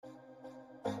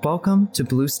Welcome to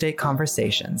Blue State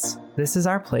Conversations. This is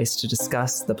our place to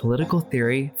discuss the political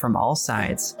theory from all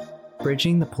sides,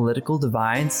 bridging the political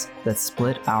divides that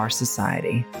split our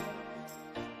society.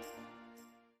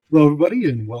 Hello, everybody,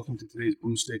 and welcome to today's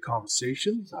Blue State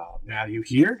Conversations. Matthew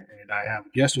here, and I have a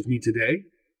guest with me today.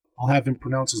 I'll have him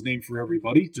pronounce his name for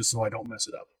everybody, just so I don't mess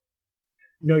it up.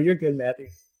 No, you're good, Matthew.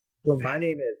 Well, my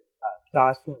name is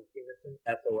Soslan Stevenson,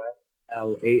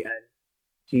 Soslantemenson.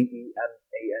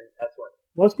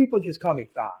 Most people just call me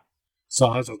Sos.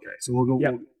 Sos, okay. So we'll go.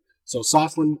 Yep. So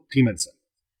Soslan Stevenson.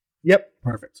 Yep.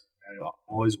 Perfect.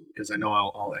 Always, because I know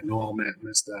I'll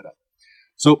mess that up.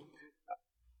 So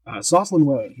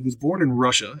Soslan, he was born in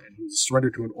Russia, and he was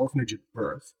surrendered to an orphanage at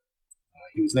birth.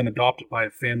 He was then adopted by a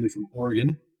family from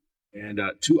Oregon, and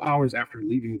 2 hours after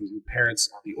leaving with his new parents,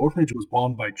 the orphanage was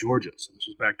bombed by Georgia. So this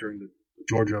was back during the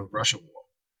Georgia-Russia War.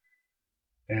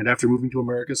 And after moving to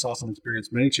America, Soslan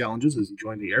experienced many challenges as he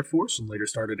joined the Air Force and later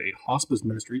started a hospice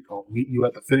ministry called Meet You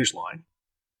at the Finish Line.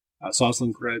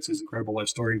 Soslan credits his incredible life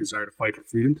story and desire to fight for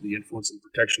freedom to the influence and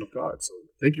protection of God. So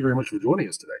thank you very much for joining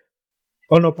us today.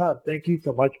 Oh, no problem. Thank you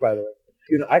so much, by the way.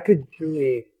 I could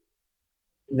truly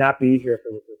not be here if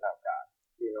it was without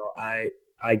God.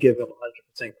 I give him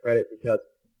 100% credit because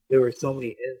there were so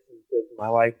many instances in my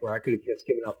life where I could have just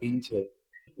given up easily.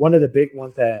 One of the big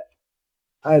ones that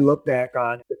I look back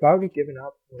on, if I would have given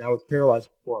up when I was paralyzed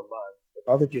for 4 months, if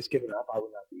I would have just given up, I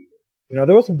would not be here.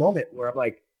 There was a moment where I'm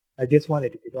like, I just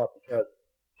wanted to give up because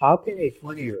how can a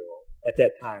 20-year-old at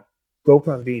that time go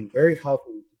from being very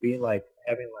healthy to being like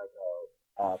having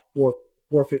like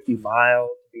 450 miles,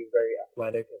 to being very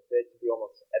athletic and fit, to be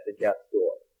almost at the death's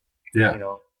door?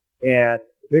 Yeah. And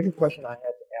the bigger question I had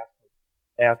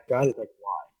to ask God is like,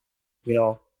 why?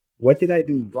 What did I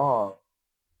do wrong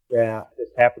that this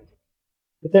happened to me?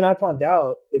 But then I found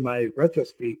out in my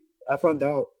retrospect, looking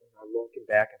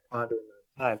back and pondering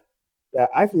on time,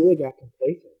 that I've really got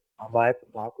complacent on my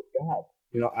walk with God.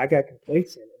 I got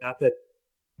complacent, and I said,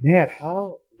 man,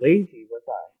 how lazy was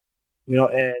I?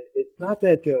 And it's not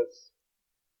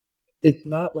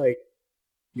like,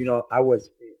 I was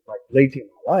like lazy in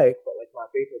my life, but like my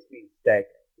faith was being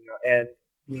stagnant. And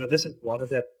this is one of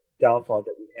the downfalls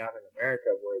that we have in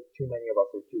America, where too many of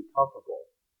us are too comfortable.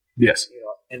 Yes.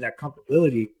 And that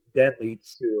comfortability then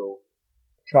leads to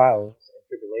trials and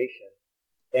tribulation.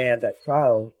 And that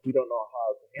trial, we don't know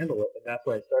how to handle it. And that's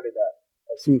why I started a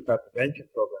suicide prevention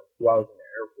program while I was in the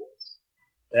Air Force.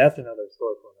 And that's another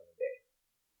story for another day.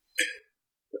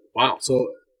 Wow.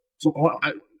 So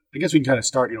I guess we can kind of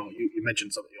start, you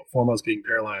mentioned something, 4 months being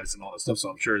paralyzed and all that stuff. So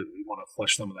I'm sure we want to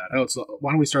flesh some of that out. So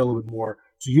why don't we start a little bit more?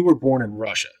 So you were born in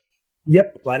Russia.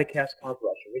 Yep. Vladikavkaz,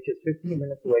 Russia, which is 15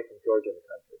 minutes away from Georgia, the country.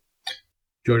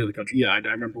 Georgia, the country. Yeah, I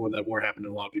remember when that war happened,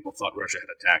 and a lot of people thought Russia had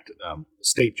attacked the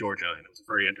state Georgia, and it was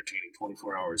very entertaining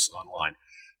 24 hours online.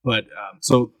 But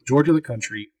so Georgia, the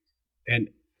country,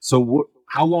 and so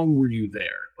how long were you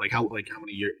there? Like how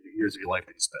many years of your life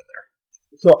did you spend there?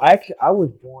 So actually, I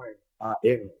was born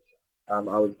in Russia.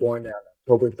 I was born on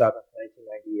October 7th,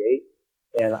 1998,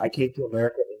 and I came to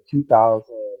America in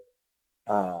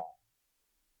 2006.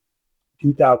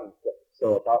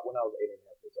 So about when I was 8.5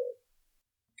 years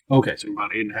old. Okay, so you're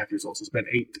about 8.5 years old. So spent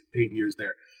eight years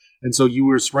there. And so you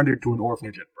were surrendered to an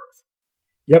orphanage at birth.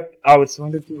 Yep, I was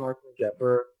surrendered to an orphanage at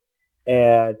birth.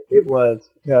 And it was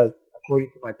because,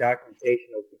 according to my documentation,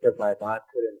 it was because my mom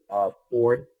couldn't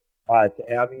afford to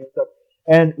have me and stuff.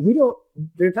 And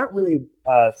there's not really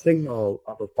a signal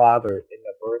of a father in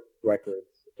the birth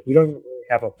records. We don't really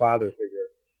have a father figure,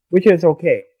 which is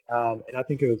okay. And I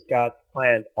think it was God's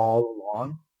plan all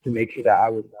along to make sure that I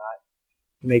was not,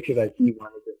 to make sure that He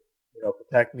wanted to,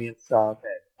 protect me and stuff.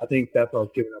 And I think that's why I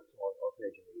was given up to an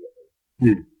orphanage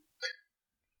immediately.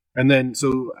 And then,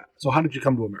 so how did you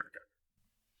come to America?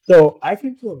 So I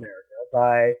came to America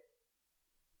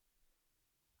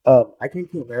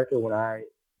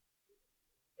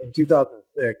in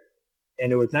 2006,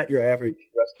 and it was not your average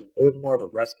rescue. It was more of a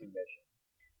rescue mission.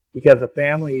 Because the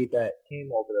family that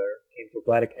came over there, came to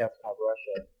Vladikavkaz,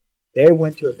 Russia, they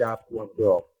went to adopt one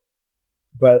girl.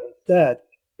 But instead,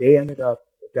 they ended up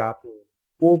adopting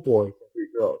 4 boys and 3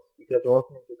 girls. Because the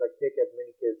orphanage is like, take as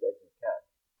many kids as you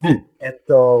can. And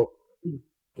so,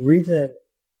 the reason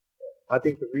why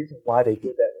they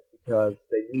did that is because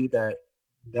they knew that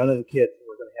none of the kids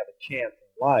were going to have a chance in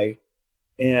life.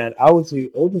 And I was the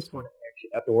oldest one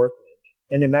actually at the orphanage.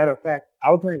 And as a matter of fact,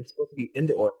 I was not even supposed to be in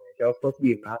the orphanage. I was supposed to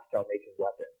be in Moscow making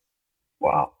weapons.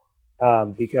 Wow.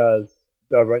 Because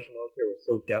the Russian military was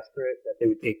so desperate that they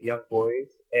would take young boys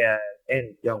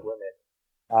and young women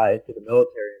into the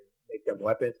military and make them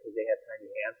weapons because they had tiny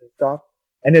hands and stuff.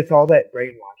 And it's all that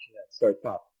brainwashing that starts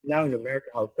up. now in America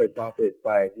how it's adopted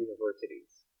by universities.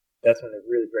 That's when the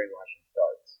really brainwashing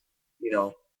starts. You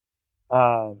know.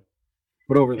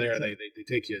 But over And there, so, they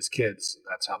take you as kids. And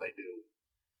that's how they do.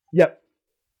 yep.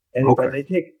 And Okay. but they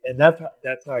take, and that's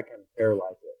how I kind of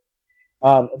paralyze it.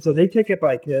 And so they take it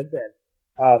by kids,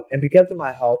 and because of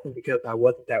my health and because I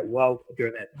wasn't that well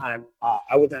during that time,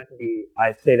 I was not going to be.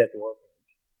 I stayed at the orphanage,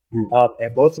 Hmm.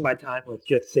 and most of my time was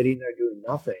just sitting there doing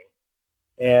nothing,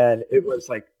 and it was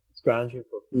like scrounging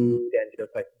for food and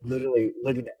just like literally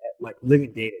living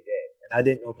day to day. And I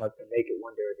didn't know if I was going to make it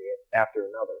one day or the after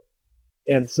another.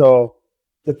 And so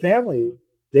the family,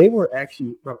 they were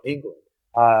actually from England.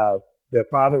 The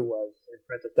father was in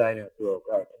Princess Diana's royal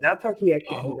guard. And that's how he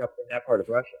actually ended up in that part of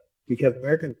Russia because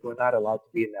Americans were not allowed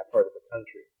to be in that part of the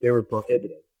country. They were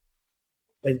prohibited.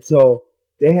 And so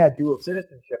they had dual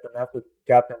citizenship, and that's what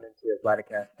got them into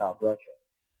Vladikavkaz, Russia.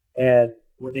 And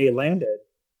when they landed,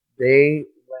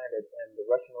 and the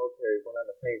Russian military went on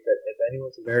the plane and said, if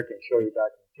anyone's American, show your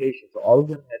documentation. So all of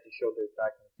them had to show their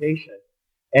documentation.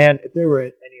 And if there were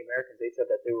any Americans, they said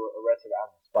that they were arrested on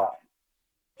the spot.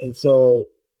 And so,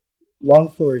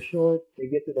 long story short, they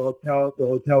get to the hotel. The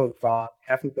hotel is bombed.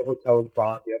 Half of the hotel is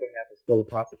bombed. The other half is full of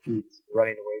prostitutes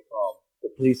running away from the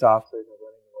police officers and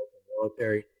running away from the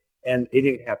military. And they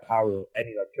didn't have power,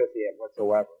 any electricity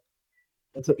whatsoever.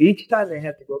 And so each time they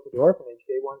had to go to the orphanage,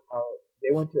 they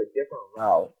went to a different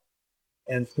route.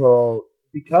 And so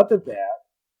because of that,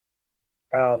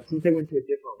 since they went to a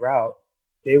different route,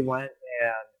 they went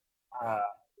and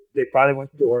they finally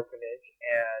went to the orphanage.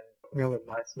 And apparently,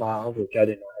 my smile, which I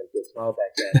didn't know how to get smile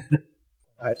back then,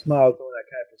 I smiled when I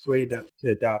kind of persuaded them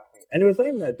to adopt me. And it was not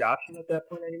even an adoption at that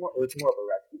point anymore. It was more of a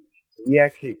rescue. So we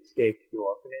actually escaped the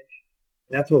orphanage,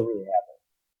 and that's what really happened.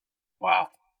 Wow.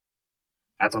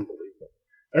 That's unbelievable.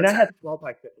 And I had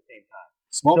smallpox at the same time.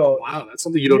 Smallpox. Wow, that's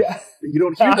something you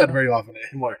don't hear that very often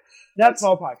anymore. Not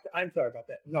smallpox. I'm sorry about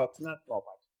that. No, it's not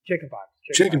smallpox. Chickenpox.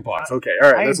 Chickenpox. Okay,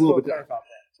 all right. That's a little bit. Sorry about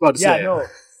that. I was about to say. No.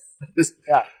 This,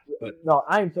 No,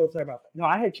 I am so sorry about that. No,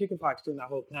 I had chickenpox during that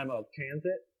whole time of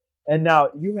transit. And now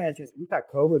you imagine, you thought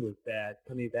COVID was bad,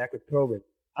 coming back with COVID.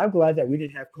 I'm glad that we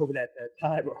didn't have COVID at that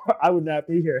time, or I would not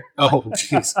be here. Oh,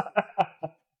 jeez.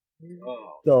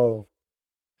 So,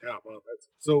 yeah, well,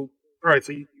 so, all right,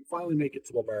 so you finally make it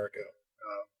to America.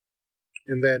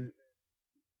 And then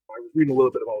I was reading a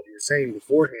little bit about what you were saying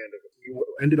beforehand. You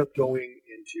ended up going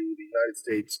into the United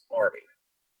States Army,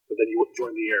 but then you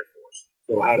joined the Air Force.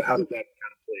 So how did that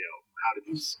kind of play out? How did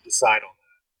you decide on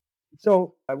that?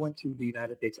 So I went to the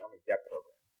United States Army DEC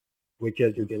program, which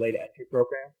is your delayed entry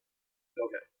program.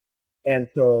 Okay. And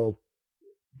so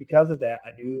because of that,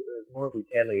 I knew it was more of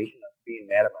retaliation of being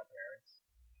mad at my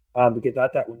parents. Because I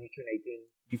thought when you turn 18,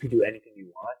 you could do anything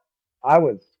you want. I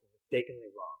was mistakenly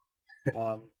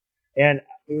wrong. And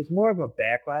it was more of a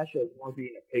backlash. It was more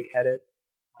being a pig-headed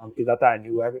because I thought I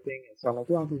knew everything. And so I'm like,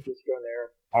 well, I'm just going there,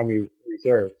 Army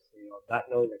Reserves, not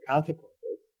knowing the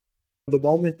consequences. The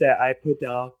moment that I put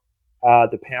down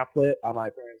the pamphlet on my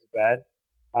parents' bed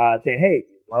saying, hey,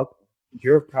 well,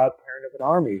 you're a proud parent of an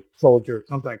Army soldier,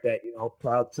 something like that,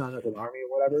 proud son of an Army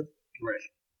or whatever.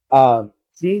 Right.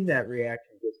 Seeing that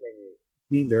reaction just made me,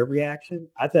 seeing their reaction,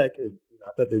 I thought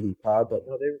I thought they'd be proud, but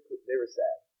no, they were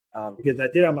sad because I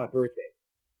did it on my birthday.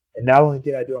 And not only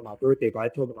did I do it on my birthday, but I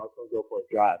told them I was going to go for a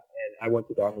drive, and I went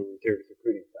to the Army Reserve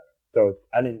Recruiting Center. So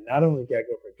I didn't. Not only did I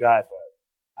go for a drive,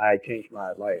 but I changed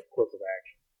my life course of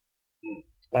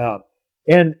action.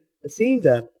 And seeing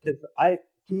them, because I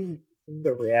seen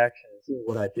the reaction, seeing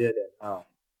what I did,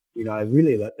 and I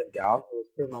really let them down. It was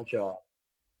pretty much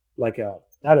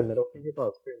not a middle finger, but I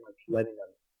was pretty much letting them.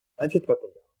 I just let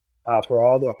them down for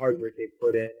all the hard work they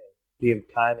put in and the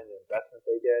time and the investment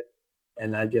they did.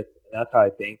 And that's how I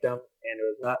thanked them. And it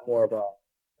was not more of a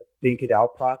think it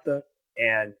out process.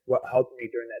 And what helped me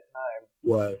during that time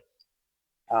was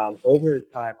over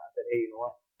time, I said, hey, you know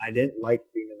what? I didn't like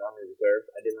being in the Army Reserve.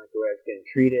 I didn't like the way I was getting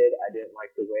treated. I didn't like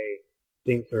the way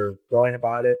things were going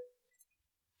about it.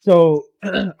 So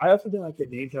I also didn't like the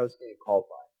names I was getting called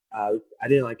by. I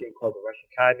didn't like getting called a Russian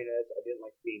communist. I didn't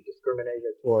like being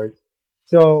discriminated towards.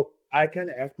 So I kind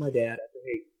of asked my dad, I said,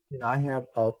 hey, can I have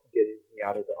help getting me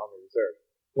out of the Army Reserve?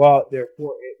 Well,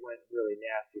 therefore, it went really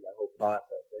nasty, that whole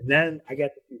process. And then I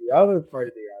got to see the other part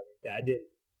of the Army that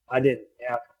I didn't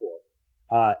ask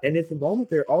for. And it's a moment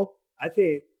I'd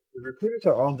say the recruiters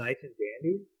are all nice and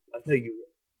dandy until you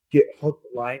get hooked,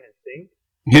 line, and sink.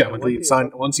 Yeah,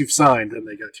 once you've signed, then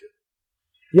they got you.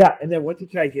 Yeah, and then once you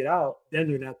try to get out, then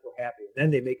they're not so happy.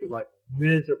 Then they make your life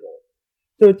miserable.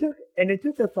 So it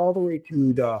took us all the way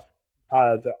to the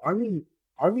Army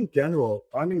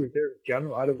Reserve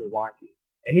General out of Milwaukee.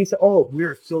 And he said, "Oh,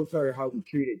 we're so sorry how we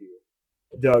treated you.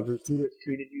 The recruiters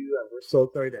treated you, and we're so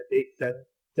sorry that they said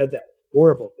that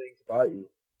horrible things about you.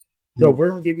 So Hmm. we're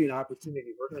going to give you an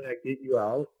opportunity. We're going to get you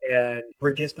out, and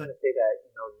we're just going to say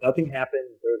that nothing happened.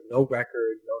 There's no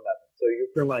record, no nothing. So you're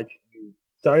pretty much you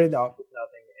started off with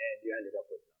nothing, and you ended up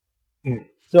with nothing. Hmm.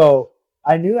 So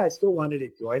I knew I still wanted to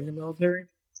join the military,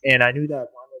 and I knew that I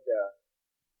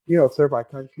wanted to serve my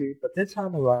country. But this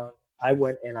time around, I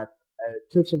went and I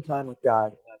took some time with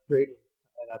God, and I prayed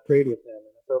with Him,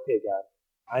 and I said, "Okay, God,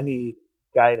 I need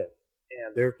guidance,"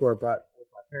 and therefore I brought with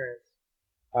my parents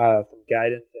some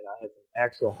guidance, and I had some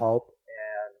actual help.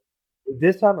 And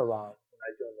this time around, when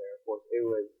I joined the Air Force, it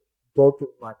was both of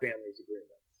my family's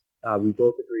agreements. We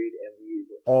both agreed, and we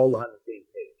were all on the same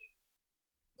page.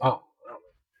 Oh, wow.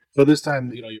 So this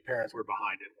time, your parents were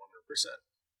behind it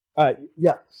 100%.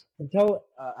 Yes, until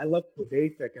I left for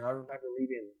basic, and I remember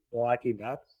leaving Milwaukee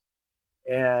Mets,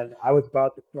 and I was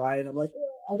about to cry, and I'm like,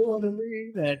 "Oh, I don't want to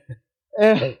leave,"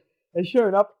 and sure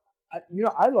enough,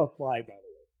 I love flying, by the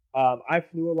way. I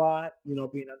flew a lot,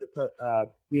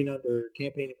 being under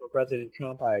campaigning for President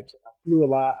Trump. I flew a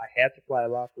lot. I had to fly a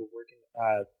lot for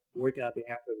working on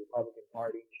behalf of the Republican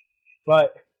Party.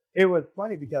 But it was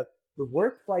funny because the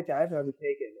worst flight that I've ever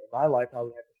taken in my life, I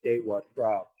would have to say, was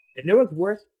Brown. And it was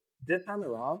worse this time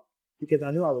around because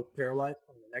I knew I was paralyzed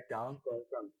from the neck down, going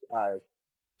from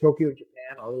Tokyo,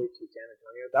 Japan, all the way to San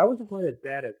Antonio. That wasn't quite as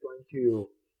bad as going to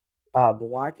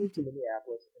Milwaukee to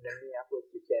Minneapolis and then Minneapolis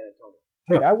to San Antonio.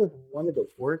 That was one of the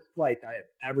worst flights I have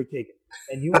ever taken.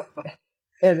 And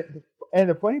and and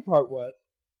the funny part was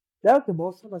that was the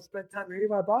most time I spent time reading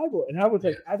my Bible. And I was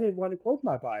like, I didn't want to close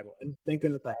my Bible. And thank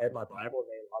goodness I had my Bible and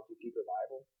they allowed me to keep the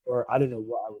Bible, or I don't know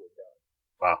what I would have done.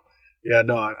 Wow. Yeah,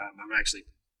 no, I'm actually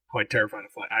quite terrified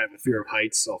of flying. I have a fear of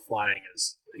heights, so flying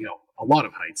is, a lot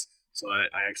of heights. So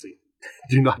I actually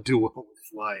do not do well with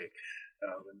flying,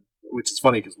 which is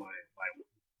funny because my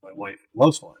wife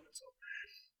loves flying. So,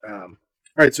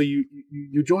 all right, so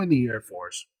you joined the Air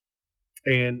Force,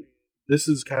 and this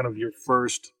is kind of your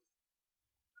first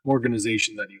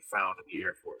organization that you found in the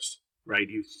Air Force, right?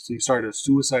 You started a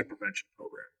suicide prevention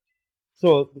program.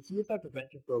 So the suicide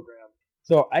prevention program.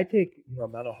 So I take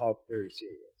mental health very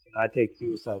serious, and I take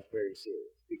suicide very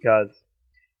serious because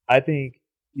I think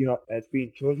as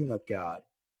being children of God,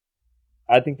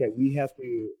 I think that we have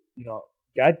to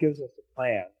God gives us a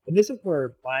plan, and this is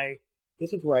where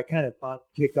I kind of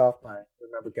kicked off my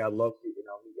remember God loves you, meet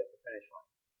at the finish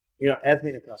line, as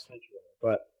being a cross country runner.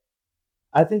 But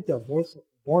I think the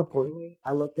more importantly,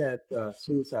 I looked at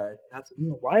suicide. And that's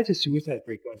why is the suicide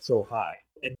rate going so high?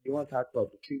 And you want to talk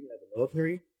about the treatment of the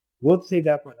military? We'll save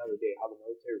that for another day. How the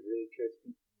military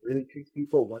really treats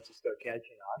people once they start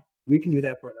catching on. We can do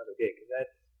that for another day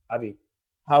because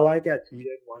how I got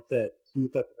treated once that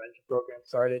suicide prevention program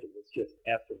started, it was just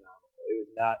astronomical. It was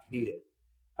not needed.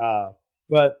 Uh,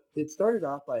 but it started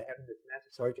off by having this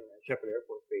master sergeant at Shepherd Air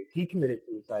Force Base. He committed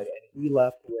suicide and he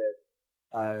left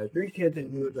with 3 kids, and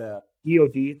he was a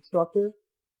EOD instructor.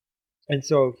 And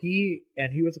so he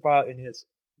was about in his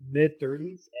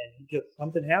mid-30s, and he just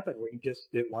something happened where he just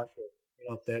didn't want to,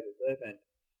 stay to live. And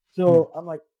Hmm. so I'm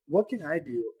like, what can I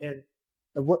do? And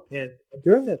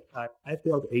during this time, I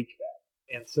failed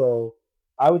HVAC, and so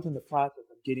I was in the process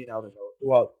of getting out of those.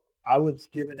 Well, I was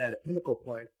given at a pinnacle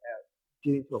point at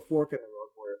getting to a fork in the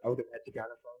road where I would have had to get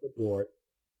in front of the board,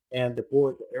 and the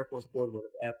Air Force board would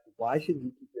have asked, why should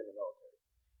we keep you in the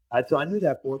military? So I knew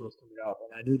that board was coming up,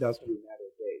 and I knew that was going to be a matter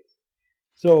of days.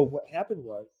 So what happened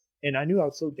was, and I knew I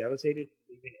was so devastated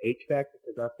leaving HVAC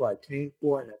because that's what I trained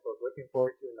for, and that's what I was looking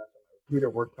forward to, and that's what my recruiter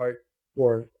worked hard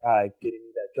for getting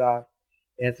me that job.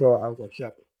 And so I was like,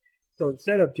 Shepherd. So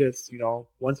instead of just,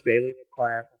 once failing in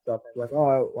class and stuff, I was like,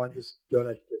 oh, I'm just going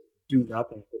to just do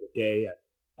nothing for the day.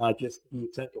 And just do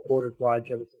central quarters watch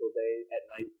every single day at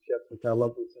night shift, which I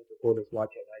love doing central quarters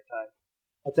watch at nighttime.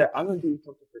 I said, I'm going to do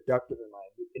something productive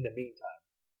in the meantime.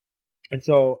 And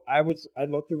so I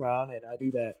looked around and I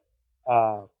knew that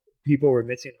people were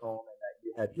missing home and that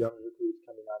you had young recruits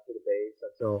coming onto the base.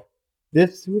 And so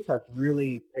this suicide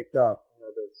really picked up,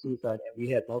 the suicide, and we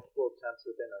had multiple attempts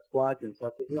within our squadron. So I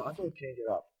said, I'm going to change it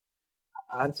up.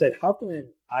 I said, how can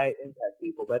I impact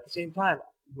people? But at the same time,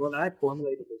 when I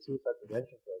formulated the suicide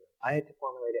prevention program, I had to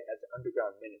formulate it as an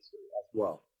underground ministry as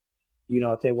well.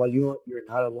 Say, well, you're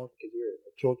not alone because you're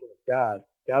a children of God.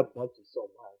 God loves you so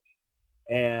much,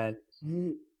 and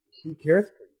He cares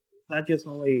for you. It's not just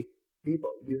only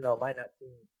people, might not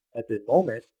seem at the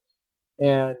moment.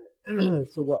 And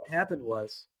so what happened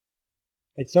was,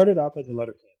 it started off as a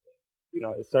letter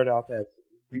campaign. It started off as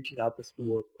reaching out to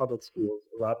schools, public schools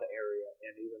around the area,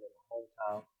 and even in my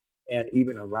hometown, and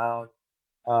even around.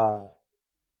 uh,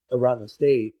 around the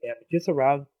state and just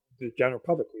around the general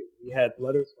public. We had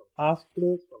letters from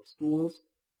hospitals, from schools,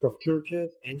 from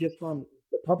churches, and just from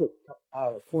the public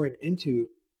pouring into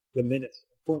the minutes,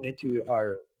 pouring into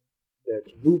the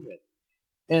movement.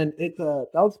 And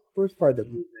that was the first part of the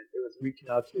movement. It was reaching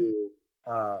out to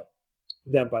uh,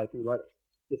 them by through letters.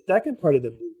 The second part of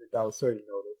the movement that I was starting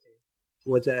noticing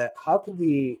was that how can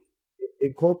we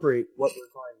incorporate what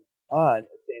we're going on and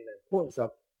saying the importance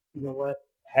of, you know what,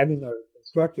 having our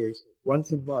instructors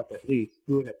once a month at least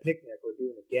doing a picnic or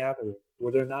doing a gathering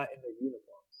where they're not in their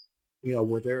uniforms,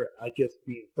 where they're just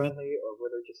being friendly or where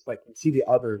they're just like you see the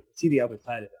other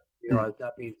side of them, it's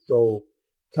not being so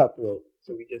cutthroat.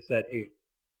 So we just said, hey,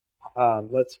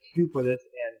 let's shoot for this,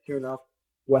 and sure enough,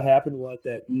 what happened was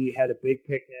that we had a big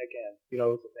picnic, and it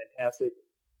was a fantastic.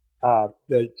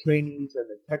 The trainees and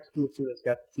the tech school students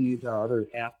got to see the other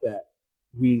half that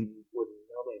we would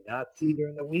normally not see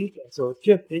during the week, and so it's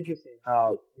just interesting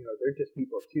how they're just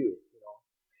people too.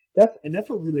 That's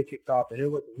what really kicked off, and it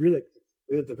was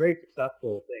a very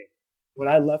successful thing. When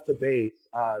I left the base,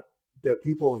 the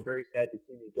people were very sad to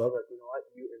see me go. But you know what?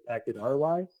 You impacted our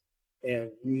lives,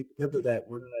 and because of that,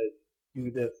 we're gonna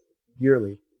do this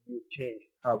yearly. You change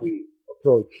how we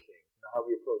approach things, how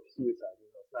we approach suicide.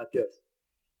 It's not just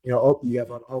you have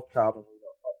a mental health problem.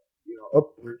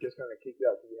 We're just gonna kick you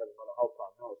out because you have a mental health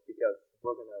problem. No, it's because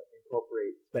we're gonna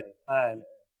incorporate spending time,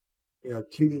 and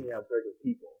treating them as regular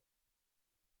people.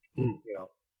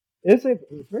 It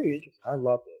was very interesting. I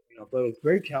loved it. But it was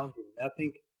very challenging. And I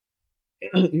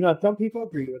think some people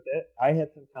agree with it. I had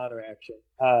some counteraction.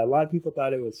 A lot of people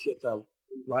thought it was just a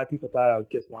lot of people thought I was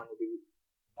just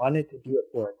wanted to do it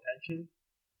for attention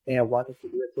and wanted to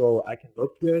do it so I can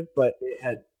look good, but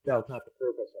that was not the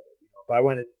purpose of it. If I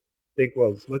wanted to think,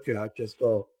 well, it's look good, I'd just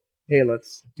go, hey,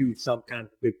 let's do some kind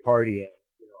of big party and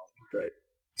right.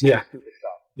 stupid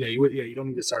stuff. Yeah, you don't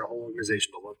need to start a whole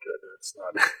organization to look good. It's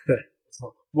not it's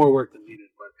more work than needed.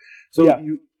 But so Yeah.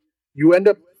 you end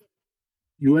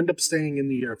up staying in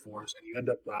the Air Force, and you end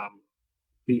up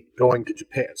going to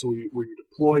Japan. So were you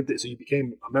deployed? So you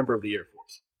became a member of the Air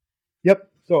Force. Yep.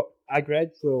 So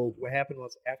So what happened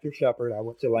was after Shepherd, I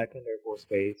went to Lackland Air Force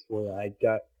Base where I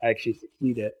actually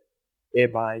succeeded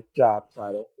in my job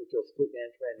title, which was split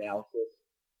management analysis.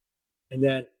 And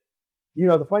then,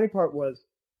 the funny part was,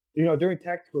 during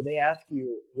tech school, they ask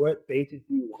you what bases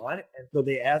do you want, and so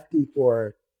they ask you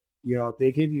for,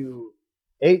 they give you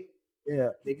eight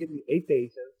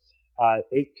bases,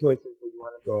 8 choices where you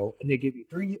want to go, and they give you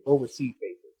 3 overseas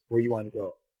bases where you want to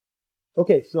go.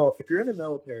 Okay, so if you're in the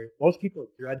military, most people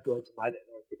dread going to Minot,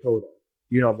 North Dakota.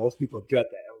 Most people dread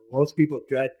that. And most people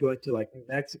dread going to like New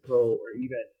Mexico or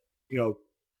even,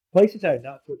 places that are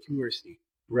not so touristy.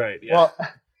 Right. Yeah.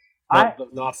 Well,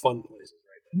 not fun places,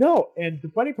 right? No, and the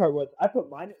funny part was I put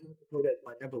Minot, North Dakota as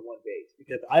my number 1 base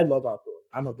because I love outdoors.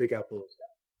 I'm a big outdoors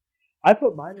guy. I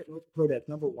put Minot, North Dakota as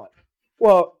number 1.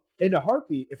 Well, in a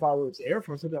heartbeat, if I was Air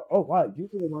Force, I'd be like, oh wow, you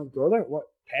really want to go there? What?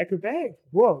 Pack your bags.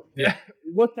 Whoa. Yeah.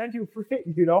 We'll send you for free,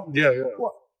 Yeah, yeah.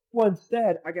 Well,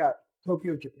 instead, I got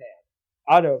Tokyo, Japan.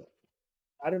 I don't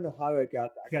know how I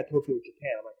got that. I got Tokyo,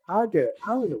 Japan. I'm like,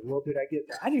 how in the world did I get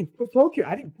that? I didn't put Tokyo.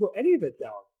 I didn't put any of it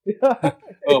down.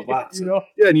 Oh wow. So,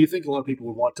 yeah, and you think a lot of people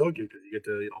would want Tokyo because you get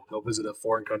to go visit a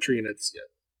foreign country, and it's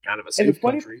kind of a safe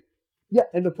country. Yeah,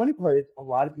 and the funny part is a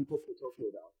lot of people put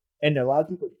Tokyo down, and a lot of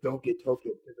people don't get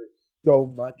Tokyo because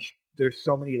there's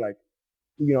so many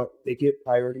they give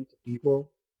priority to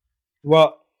people.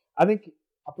 Well, I think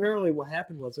apparently what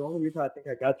happened was the only reason I think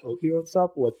I got Tokyo and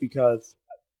stuff was because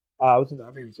I was in the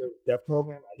Army Reserve Dev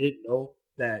program. I didn't know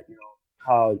that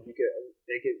how they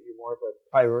give you more of a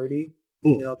priority. They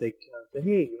kind of say,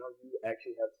 hey, you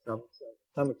actually have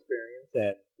some experience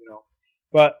that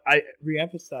But I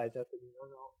reemphasized that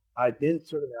no, I didn't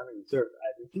serve in the Army Reserve.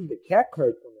 I received a CAT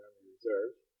card from the Army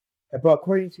Reserve, but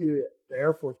according to the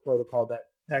Air Force protocol, that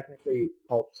technically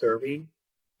called serving,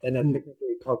 and then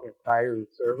technically called prior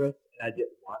service, and I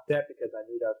didn't want that because I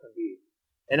knew that was going to be,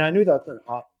 and I knew that was going to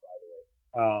happen, by the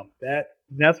way.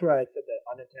 That's where I said that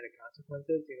unintended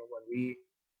consequences.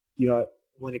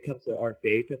 When it comes to our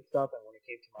faith and stuff, and when it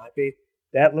came to my faith,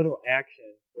 that little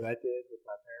action that I did with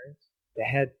my parents, that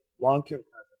had long-term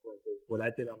consequences. What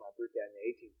I did on my birthday on the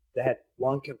 18th, that had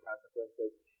long-term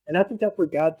consequences, and I think that's where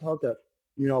God told us,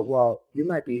 well, you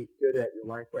might be good at your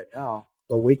life right now,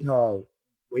 but wait till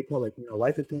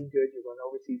life is doing good. You're going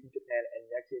overseas in Japan, and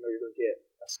next thing you know, you're going to get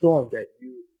a storm that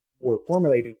you were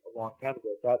formulating a long time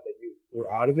ago. Thought that you were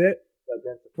out of it, but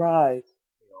then surprise,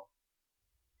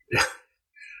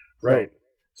 Right.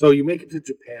 So you make it to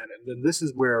Japan, and then this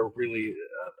is where really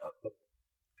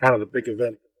kind of the big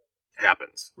event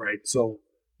happens, right? So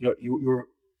you were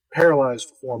paralyzed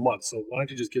for 4 months. So why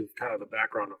don't you just give kind of the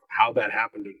background of how that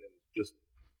happened and just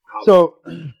how? So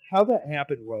how that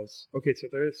happened was okay.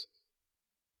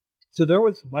 So there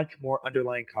was much more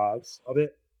underlying cause of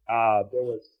it.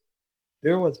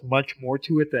 There was much more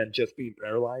to it than just being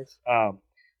paralyzed.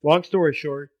 Long story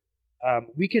short,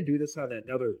 we can do this on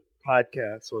another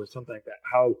podcast or something like that.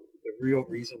 How the real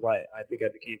reason why I think I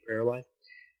became paralyzed.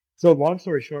 So long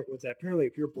story short was that apparently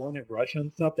if you're born in Russia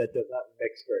and stuff, that does not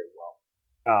mix very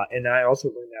well. And I also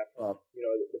learned that from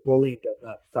the bullying does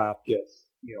not stop just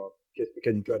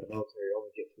because you join the military, it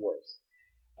only gets worse.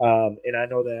 And I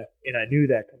know that, and I knew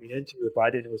that coming into it, but I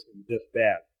didn't know it was going to be this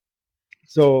bad.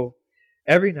 So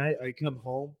every night I come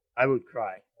home, I would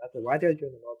cry. I said, why did I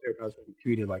join the military if I was going to be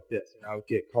treated like this? And I would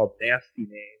get called nasty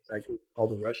names. I get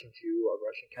called a Russian Jew, a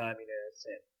Russian communist,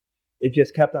 and it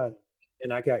just kept on.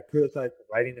 And I got criticized for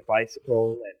riding a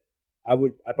bicycle. And I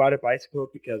bought a bicycle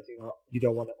because you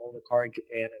don't want to own a car in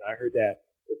Japan. And I heard that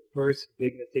the first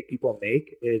big mistake people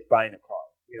make is buying a car.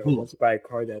 Once you buy a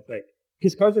car, that's like,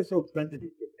 because cars are so expensive in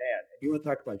Japan. And you want to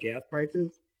talk about gas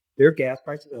prices? Their gas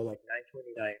prices are like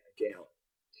 $9.29 a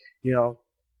gallon.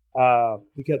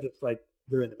 Because it's like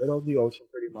they're in the middle of the ocean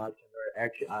pretty much, and they're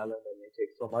actually island, and they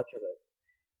take so much of it.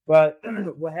 But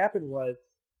what happened was,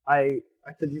 I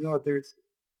said,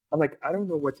 I'm like, I don't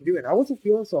know what to do, and I wasn't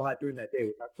feeling so hot during that day. It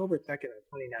was October 2nd of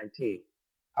 2019.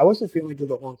 I wasn't feeling good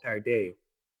the whole entire day,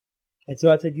 and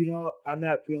so I said, I'm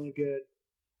not feeling good.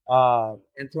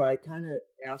 And so I kind of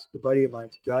asked a buddy of mine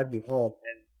to drive me home,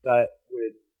 and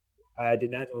I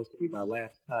did not know it was going to be my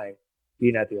last time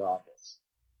being at the office.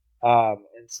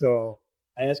 And so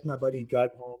I asked my buddy to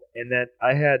drive home, and then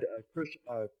I had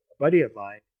a buddy of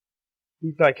mine.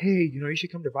 He's like, hey, you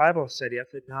should come to Bible study. I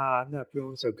said, nah, I'm not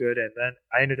feeling so good. And then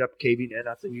I ended up caving in.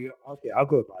 I said, okay, I'll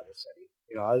go to Bible study.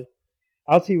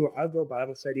 I'll see I'll go to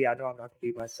Bible study. I know I'm not going to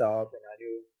be myself, and I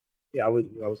knew, I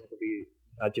was going to be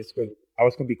not just going. I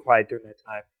was going to be quiet during that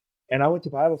time. And I went to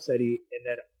Bible study, and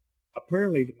then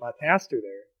apparently my pastor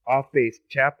there, off-base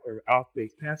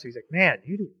pastor, he's like, man,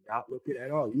 you do not look good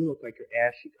at all. You look like you're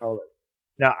ashy colored.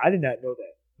 Now, I did not know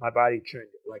that. My body turned,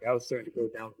 like I was starting to go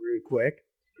down really quick.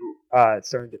 It's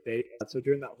starting to fade. So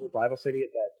during that whole Bible study,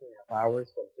 at that 2.5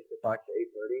 hours from 6 o'clock to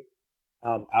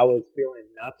 8:30, I was feeling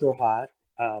not so hot.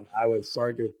 I was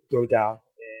starting to go down,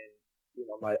 and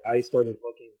my eyes started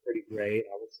looking pretty gray.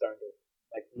 I was starting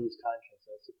to lose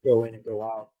consciousness, to go in and go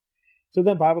out. So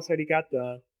then Bible study got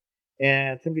done,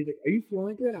 and somebody's like, "Are you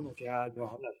feeling good?" I'm like, "Yeah, no,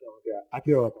 I'm not feeling good. I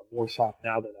feel like I'm more soft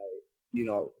now than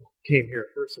I, came here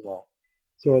first of all."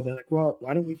 So then like, well,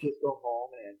 why don't we just go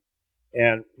home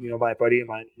and my buddy of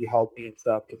mine, he helped me and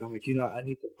stuff because I'm like, I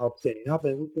need some help standing up,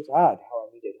 and it was just odd how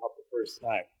I needed help the first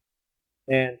time.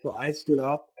 And so I stood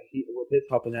up with his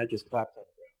help, and I just clapped on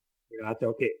the ground. I thought,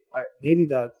 okay, maybe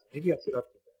I stood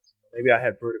up too fast. Maybe I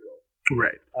had vertigo.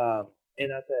 Right.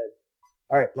 And I said,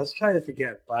 all right, let's try this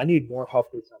again, but I need more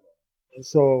help this time. And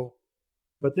so,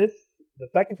 but the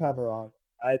second time around,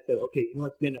 I said, okay,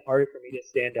 it's getting harder for me to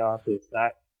stand up. It's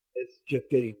just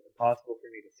getting impossible for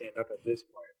me to stand up at this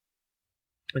point.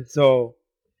 And so,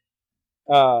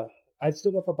 I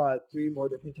stood up about 3 more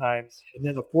different times. And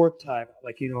then the fourth time, I'm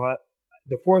like,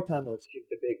 the fourth time was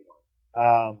the big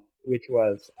one, which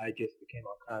was I just became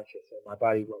unconscious and my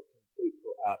body was completely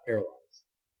paralyzed.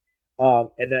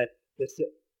 And then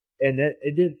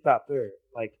it didn't stop there.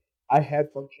 Like I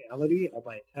had functionality of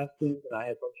my intestines and I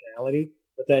had functionality,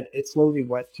 but then it slowly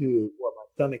went to where my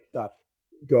stomach stopped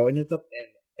going and stuff, and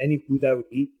any food I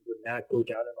would eat would not go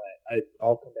down in I'd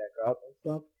all come back up and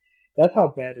stuff. That's how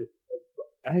bad it.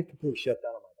 I had completely shut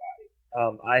down on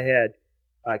my body.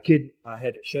 I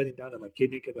had a shutting down on my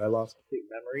kidney because I lost complete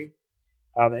memory.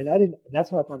 And that's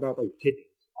how I found out about kidneys.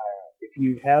 If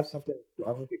you have something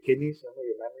wrong with your kidneys, some of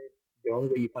your memory, the only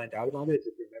way you find out about it is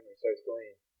if your memory starts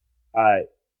going.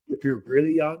 If you're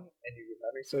really young and your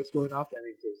memory starts going off, that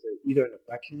means there's either an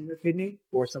infection in your kidney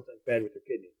or something bad with your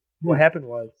kidney. What happened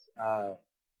was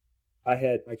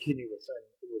my kidney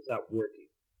was not working.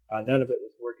 None of it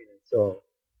was working, and so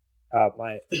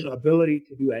my ability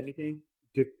to do anything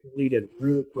depleted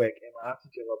really quick, and my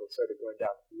oxygen level started going down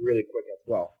really quick as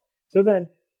well. So then,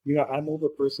 I'm over a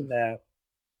person that,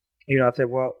 I said,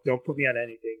 well, don't put me on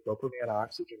anything. Don't put me on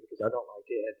oxygen because I don't like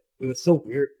it. It was so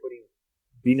weird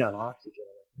being on oxygen.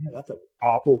 I'm like, man, that's an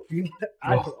awful feeling.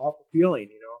 Awful feeling,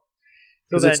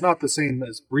 So it's not the same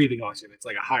as breathing oxygen. It's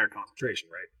like a higher concentration,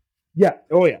 right? Yeah.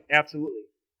 Oh, yeah. Absolutely.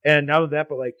 And not only that,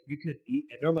 but you could eat.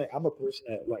 And normally, I'm a person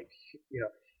that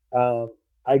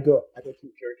I go to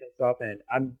church and stuff, and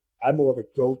I'm more of a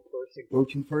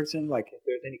go-to person. Like if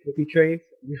there's any cookie trays,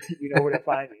 you know where to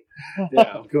find me.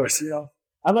 Yeah, of course.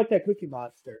 I'm like that Cookie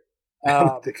Monster.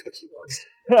 Um, The Cookie Monster.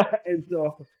 and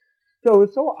so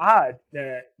it's so odd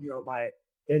that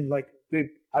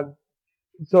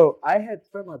so I had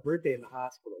spent my birthday in the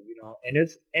hospital, and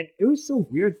it was so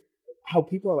weird how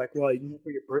people are like, well,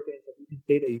 for your birthday, and stuff, you can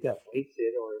say that you got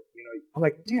wasted, or I'm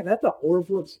like, damn, that's a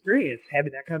horrible experience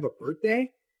having that kind of a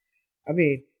birthday. I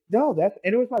mean, no,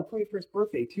 and it was my 21st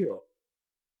birthday too.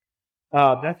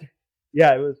 That's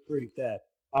yeah, it was pretty sad.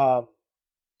 Um,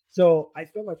 so I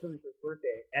spent my 21st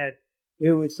birthday, and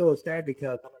it was so sad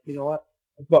because I'm like, you know what?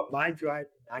 But my drive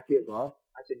to not give up,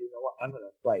 I said, you know what? I'm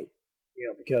gonna fight,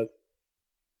 because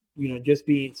just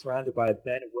being surrounded by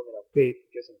men and women of faith,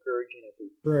 just encouraging and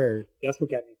through prayer, that's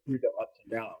what got me through the ups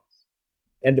and downs.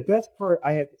 And the best part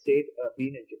I have to say,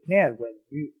 being in Japan, when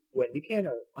you can't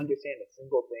understand a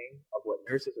single thing of what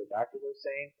nurses or doctors are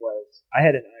saying, was I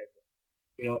had an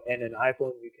iPhone, and an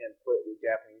iPhone you can put the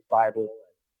Japanese Bible,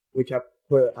 which I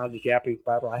put on the Japanese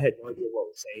Bible. I had no idea what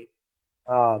it was saying.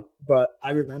 But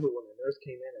I remember when the nurse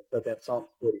came in and said that Psalm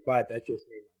 45, that just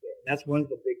made my day. And that's one of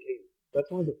the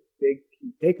big key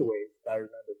takeaways that I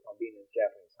remember from being in a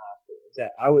Japanese hospital, is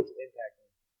that I was impacting,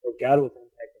 or God was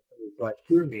impacting somebody's life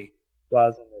through me while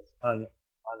I was in this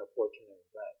unfortunate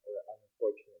event, or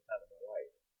unfortunate time in my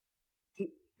life.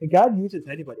 And God uses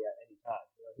anybody at any time.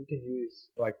 He can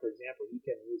use, like, for example, he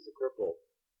can use a cripple,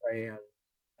 right?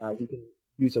 And he can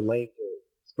use a lame to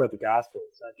spread the gospel.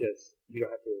 It's not just, you don't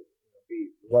have to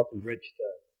be wealthy rich to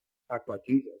talk about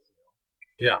Jesus.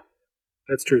 Yeah,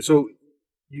 that's true. So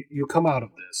you come out of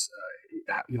this,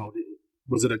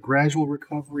 was it a gradual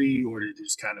recovery, or did it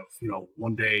just kind of,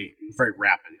 one day, very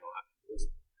rapid?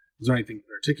 Was there anything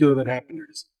particular that happened, or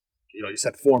just, you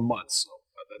said 4 months, so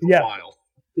that's Yeah. a while.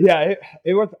 Yeah,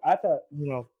 it was. I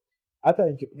thought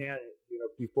in Japan,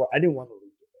 before, I didn't want to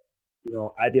leave Japan.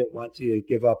 I didn't want to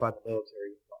give up on the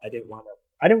military. I didn't want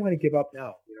to give up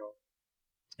now.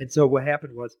 And so what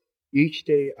happened was, each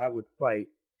day I would fight,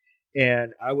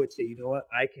 and I would say, you know what,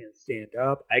 I can stand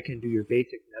up, I can do your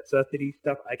basic necessity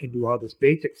stuff, I can do all this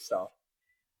basic stuff.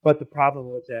 But the problem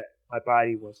was that my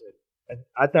body wasn't, and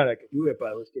I thought I could do it, but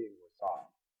I was getting worse off.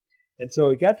 And so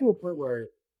it got to a point where,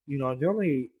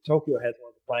 normally Tokyo has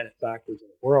one of the finest doctors in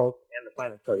the world and the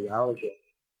finest cardiologist.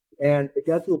 And it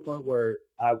got to a point where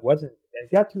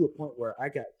it got to a point where I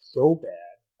got so bad,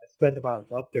 I spent about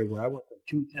a month there where I went from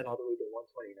 210 all the way to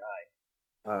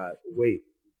 129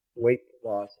 weight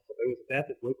loss. It was the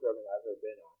fastest weight program I've ever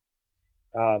been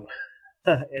on.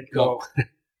 And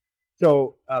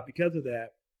so because of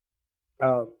that,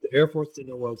 the Air Force didn't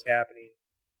know what was happening.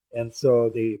 And so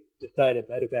they decided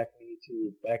to medevac me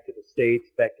back to the States,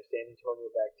 back to San Antonio,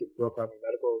 back to Brooke Army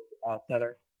Medical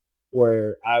Center,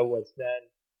 where I was then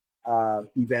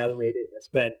evaluated and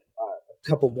spent a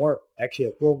couple more, actually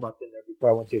a full month in there before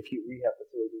I went to acute rehab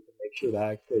facility to make sure that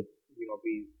I could,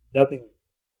 nothing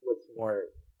was more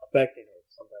affecting or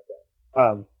something like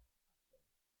that.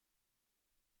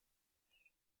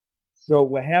 So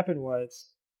what happened was,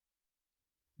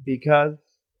 because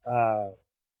I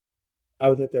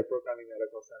was at the Brooke Army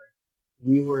Medical Center,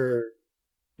 we were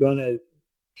going to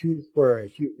choose for an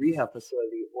acute rehab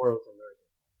facility or it was a nursing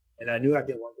home. And I knew I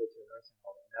didn't want to go to a nursing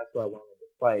home, and that's why I wanted to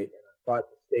fight, and I fought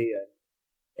to stay in.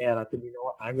 And I said, you know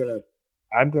what, I'm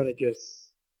gonna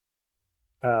just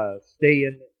stay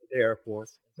in the Air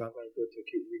Force, so I'm gonna go to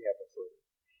acute rehab facility.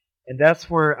 And that's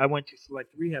where I went to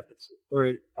select rehab facility,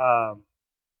 or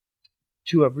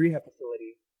to a rehab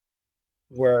facility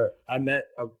where I met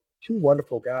two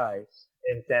wonderful guys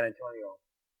in San Antonio.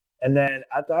 And then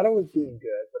I thought I was doing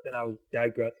good, but then I was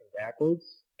digressing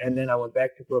backwards. And then I went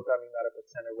back to Brooke Army Medical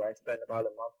Center, where I spent about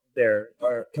a month there,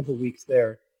 or a couple of weeks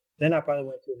there. Then I finally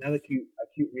went to another acute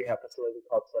rehab facility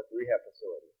called Select Rehab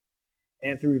Facility.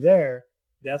 And through there,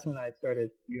 that's when I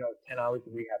started, 10 hours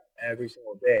of rehab every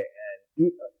single day.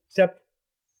 And except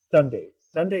Sundays.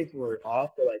 Sundays were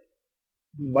off, but like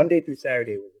Monday through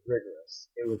Saturday was rigorous.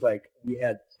 It was like we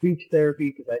had speech therapy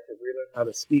because I had to relearn how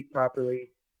to speak properly.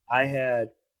 I had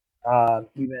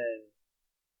even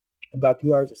about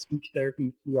 2 hours of speech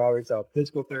therapy, 2 hours of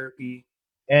physical therapy.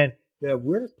 And the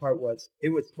weirdest part was it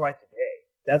was twice a day.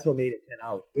 That's what made it 10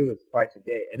 hours. It was twice a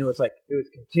day. And it was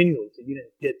continual, so you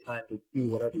didn't get time to do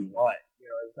whatever you want.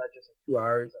 It's not just 2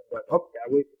 hours. I'm like, oh, gotta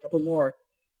wait for a couple more.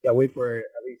 Gotta wait for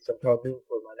at least until noon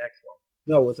for my next one.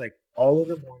 No, it was like all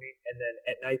over the morning, and then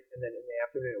at night, and then in the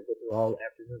afternoon, go through all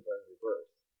afternoon, but in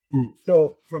reverse.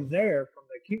 So from there, from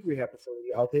the acute rehab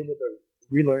facility, I was able to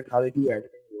relearn how to do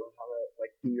everything, learn how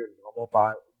to do your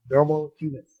normal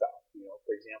human stuff.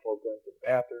 For example, going to the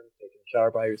bathroom, taking a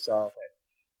shower by yourself, and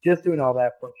just doing all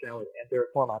that functionality. And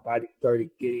therefore, my body started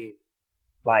getting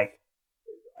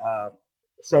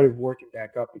started working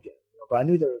back up again. But I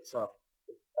knew there was some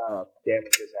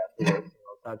damages afterwards.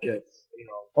 It's not just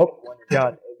when you're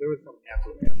done. There was some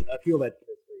aftermath, and I feel that to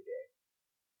this very day.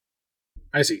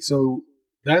 I see. So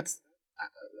that's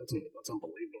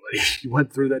unbelievable that you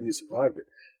went through that and you survived it.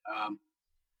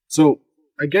 So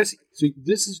I guess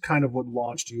this is kind of what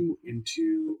launched you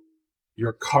into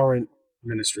your current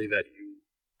ministry that you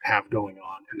have going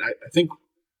on, and I think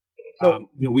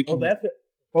we can. Oh, that's it.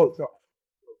 Oh, so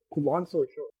long story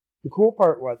short, the cool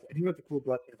part was, and here's the cool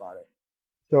blessing about it.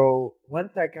 So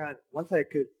once I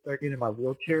could start getting my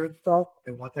wheelchair and stuff,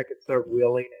 and once I could start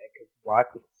wheeling and I could walk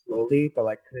slowly, but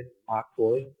I couldn't walk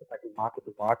fully, if I could walk with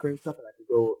the walker and stuff, and I could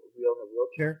go wheel in a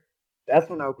wheelchair, that's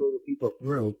when I would go to people's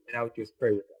room and I would just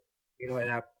pray with them.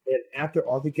 And after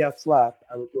all the guests left,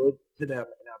 I would go to them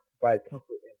and I would provide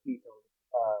comfort and peace and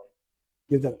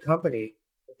give them company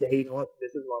and say, hey, you know what,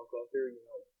 this is what I'm going through,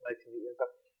 nice to meet you and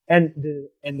stuff.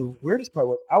 And the weirdest part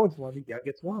was I was one of the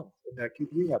youngest ones in that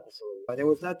acute rehab facility. And it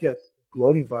was not just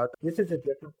gloating, but this is a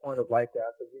different point of life that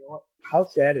I said, you know what, how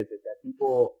sad is it that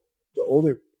people, the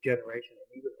older generation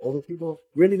and even older people,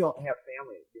 really don't have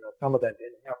families. Some of them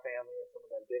didn't have family and some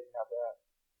of them didn't have that.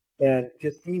 And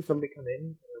just seeing somebody come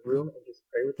in the room and just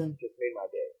pray with them just made my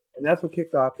day. And that's what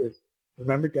kicked off is,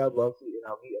 remember God loves you and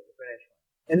I'll meet at the finish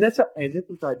line. And this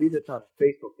is I do this on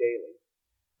Facebook daily.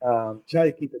 Try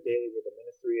to keep it daily with the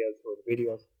ministry as for the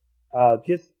videos.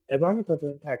 Just as long as I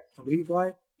impact somebody's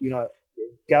life,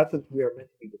 God says we are meant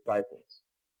to be disciples.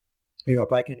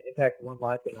 If I can impact one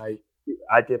life, then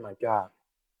I did my job.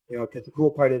 Because the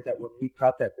cool part is that when we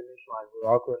cross that finish line, we're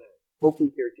all going to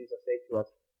hopefully hear Jesus say to us,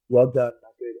 "Well done, my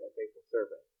good and faithful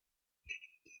servant."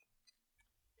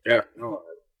 Yeah, no,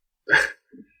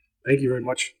 thank you very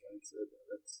much.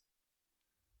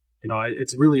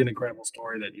 It's really an incredible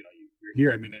story that you're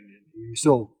here. I mean, and you're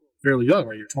still fairly young,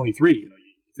 right? You're 23. You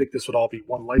think this would all be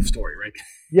one life story, right?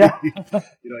 Yeah.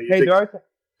 Hey,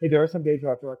 there are some days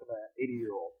where I feel like I'm an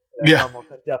 80-year-old. Yeah,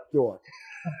 almost at death's door.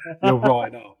 No, I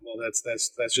know. Well, that's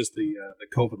just the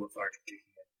COVID lethargic kicking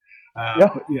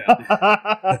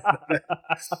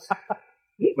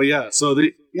in. But yeah, so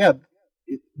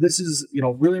this is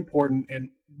really important, and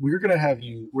we're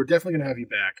definitely gonna have you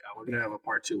back. We're gonna have a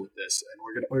part 2 with this, and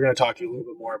we're gonna talk to you a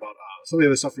little bit more about some of the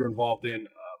other stuff you're involved in.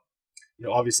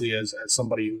 Obviously, as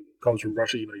somebody who comes from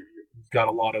Russia, you've got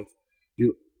a lot of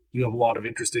you have a lot of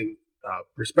interesting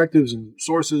perspectives and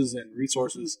sources and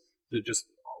resources to just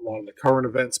a lot of the current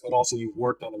events, but also you've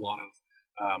worked on a lot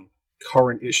of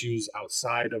current issues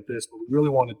outside of this. But we really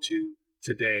wanted to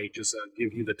today just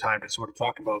give you the time to sort of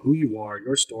talk about who you are,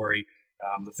 your story,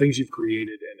 the things you've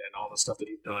created, and all the stuff that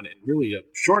you've done in really a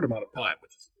short amount of time,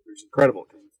 which is incredible.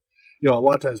 Because a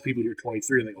lot of times people hear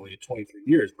 23 and they only had 23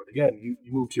 years, but again, you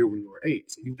moved here when you were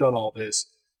 8, so you've done all this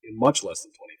in much less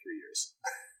than 23 years.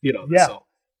 Yeah. So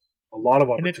a lot of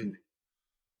opportunity.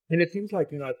 And it seems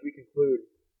like as we conclude,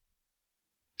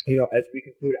 I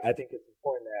think it's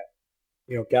important that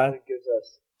God gives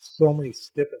us so many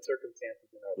different circumstances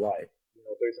in our life.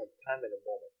 There's a time and a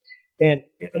moment, and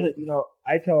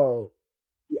I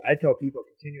tell people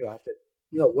continually, I said,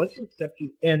 once you accept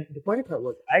Jesus, and the funny part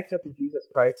was I accepted Jesus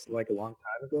Christ like a long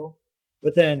time ago,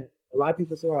 but then a lot of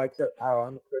people say, I'm a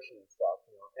Christian and stuff,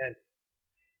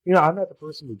 and I'm not the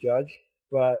person to judge,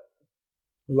 but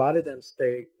a lot of them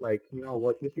say like,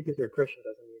 just because you're a Christian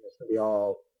doesn't mean it's gonna be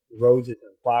all roses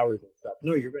and flowers and stuff.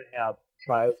 No, you're gonna have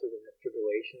trials and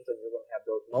tribulations, and you're gonna have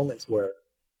those moments where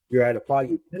you're at a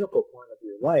probably pinnacle point of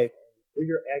your life, and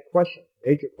you're at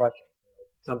major questions.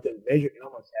 Something major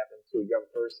illness happens to a young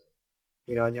person,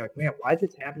 and you're like, man, why is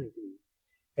this happening to me?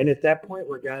 And it's that point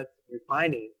where God's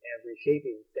refining and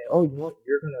reshaping, saying, oh,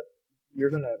 you're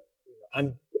gonna,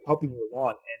 I'm helping you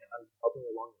along, and I'm helping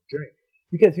you along the journey.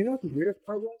 Because what the weirdest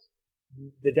part was?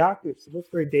 The doctors to this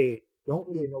very day don't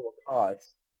really know what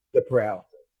caused the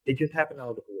paralysis. It just happened out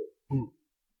of the blue.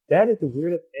 That is the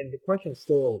weirdest, and the question is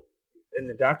still, and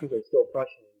the doctors are still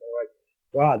questioning. They're like,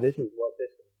 wow, this is what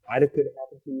this might have could have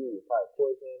happened to you. You're probably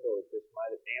poisoned, or this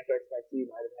might have anthrax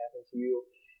vaccine might have happened to you.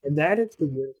 And that is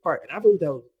the weirdest part. And I believe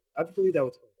that was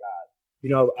from God.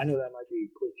 I know that might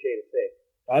be cliche to say,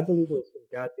 but I believe it was from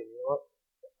God saying, what?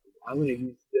 I'm going to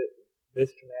use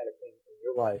this traumatic thing in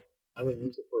your life. I'm going to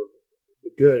use it for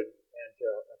the good and to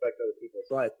affect other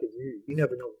people's lives, because you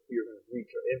never know who you're going to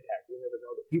reach or impact. You never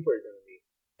know the people you're going to meet.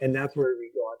 And that's where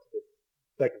we go on to the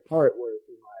second part, where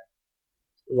through my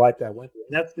life that I went through.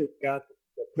 And that's the God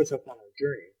that puts us on our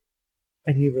journey.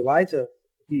 And he puts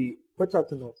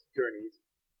us in those journeys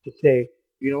to say,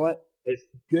 you know what? It's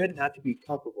good not to be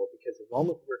comfortable, because the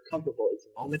moment we're comfortable is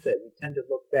the moment that we tend to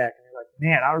look back and you're like,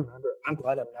 man, I'm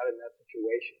glad I'm not in that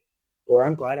situation. Or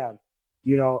I'm glad I'm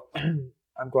you know,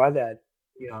 I'm glad that,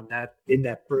 I'm not in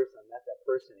that person. I'm not that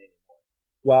person anymore.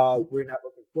 While we're not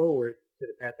looking forward to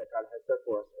the path that God has set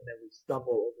for us, and then we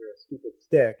stumble over a stupid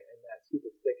stick, and that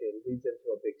stupid stick, it leads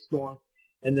into a big storm,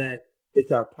 and then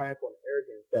it's our prideful and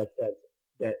arrogance that says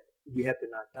that we have to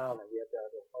knock down, and we have to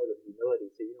have a heart of humility.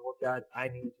 Say, you know what, God,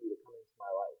 I need you to come into my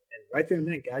life. And right there and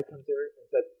then, God comes there and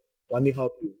says, let me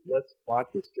help you. Let's walk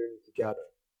this journey together.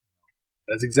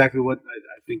 That's exactly what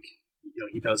I think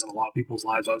he does in a lot of people's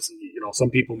lives. Obviously, some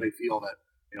people may feel that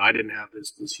I didn't have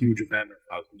this huge event, or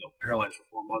I was paralyzed for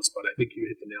 4 months, but I think you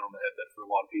hit the nail on the head that for a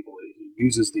lot of people, he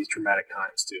uses these traumatic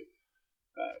times to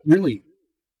really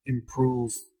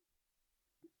improve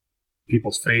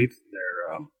people's faith,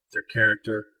 their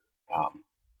character,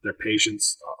 their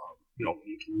patience.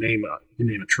 You can name a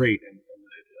trait, and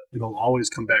it'll always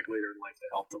come back later in life to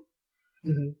help them.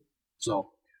 Mm-hmm.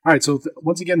 So, all right. So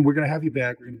once again, we're going to have you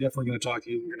back. We're definitely going to talk to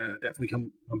you. We're going to definitely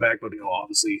come back. But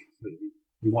obviously,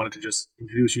 we wanted to just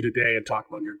introduce you today and talk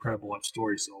about your incredible life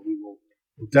story. So we'll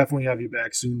definitely have you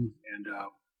back soon.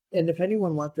 And if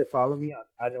anyone wants to follow me on,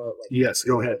 I don't know. Yes,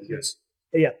 go ahead. Yes.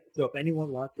 Yeah. So if anyone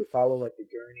wants to follow the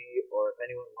journey, or if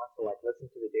anyone wants to listen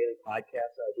to the daily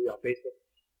podcast that I do on Facebook.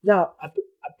 Now,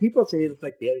 people say it's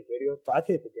daily videos, but I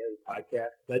say it's a daily podcast.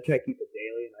 I try to keep it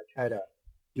daily, and I try to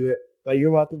do it. But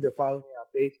you're welcome to follow me on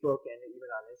Facebook and even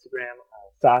on Instagram,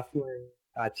 Soslan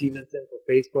Timonson for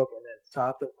Facebook, and then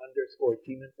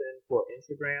Soslan_Timonson for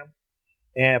Instagram.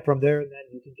 And from there, then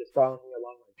you can just follow me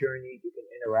along my journey. You can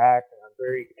interact, and I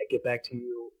get back to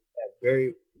you at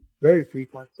very, very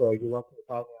frequent. So you're welcome to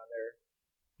follow me on there.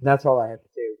 And that's all I have to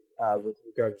say with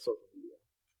regard to social media.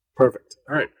 Perfect.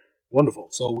 All right. Wonderful.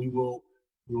 So we will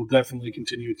definitely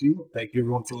continue with you. Thank you,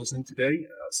 everyone, for listening today.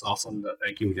 Soslan,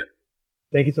 thank you again.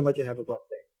 Thank you so much, and have a blessed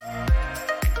day.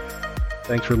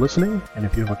 Thanks for listening, and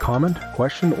if you have a comment,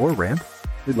 question, or rant,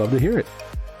 we'd love to hear it.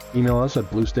 Email us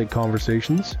at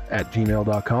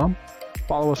bluestakeconversations@gmail.com,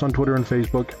 follow us on Twitter and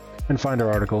Facebook, and find our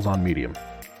articles on Medium.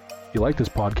 If you like this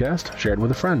podcast, share it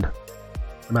with a friend.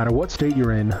 No matter what state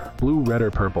you're in, blue, red,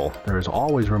 or purple, there is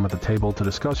always room at the table to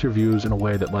discuss your views in a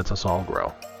way that lets us all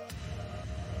grow.